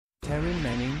Taryn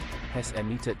Manning, has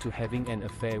admitted to having an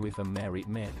affair with a married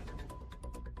man.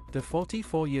 The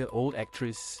 44-year-old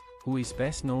actress, who is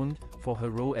best known for her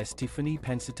role as Tiffany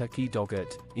Pensatucky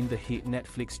Doggett in the hit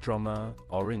Netflix drama,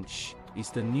 Orange,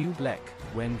 is the New Black,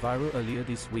 went viral earlier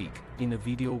this week, in a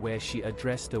video where she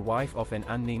addressed the wife of an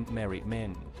unnamed married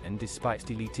man, and despite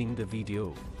deleting the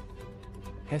video,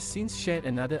 has since shared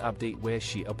another update where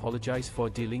she apologized for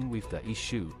dealing with the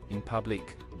issue in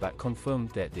public, but confirmed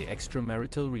that the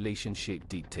extramarital relationship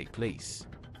did take place.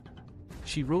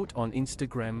 She wrote on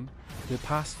Instagram, "The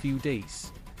past few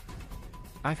days,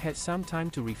 I've had some time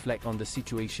to reflect on the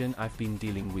situation I've been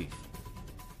dealing with.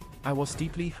 I was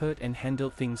deeply hurt and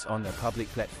handled things on a public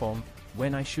platform,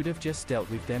 when I should have just dealt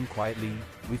with them quietly,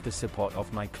 with the support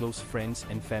of my close friends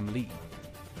and family.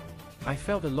 I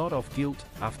felt a lot of guilt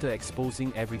after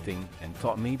exposing everything, and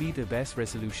thought maybe the best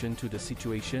resolution to the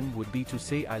situation would be to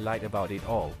say I lied about it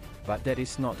all, but that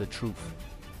is not the truth.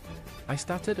 I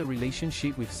started a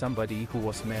relationship with somebody who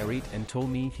was married and told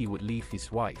me he would leave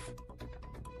his wife.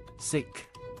 Sick."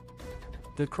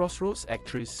 The Crossroads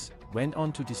actress went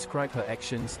on to describe her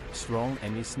actions as wrong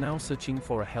and is now searching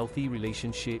for a healthy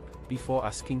relationship, before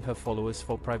asking her followers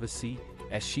for privacy,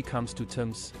 as she comes to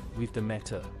terms with the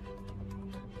matter.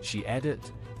 She added,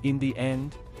 "In the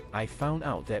end, I found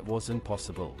out that wasn't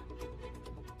possible.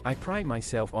 I pride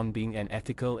myself on being an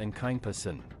ethical and kind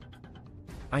person.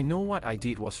 I know what I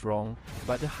did was wrong,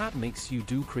 but the heart makes you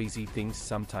do crazy things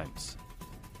sometimes.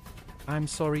 I'm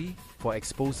sorry for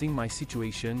exposing my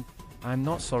situation. I'm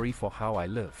not sorry for how I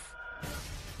live.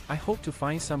 I hope to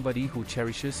find somebody who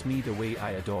cherishes me the way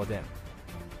I adore them.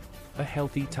 A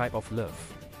healthy type of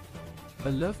love. A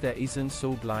love that isn't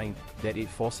so blind that it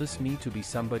forces me to be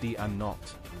somebody I'm not.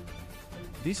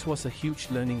 This was a huge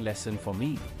learning lesson for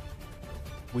me.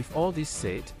 With all this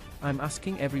said, I'm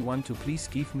asking everyone to please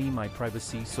give me my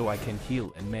privacy so I can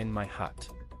heal and mend my heart.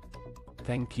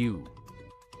 Thank you."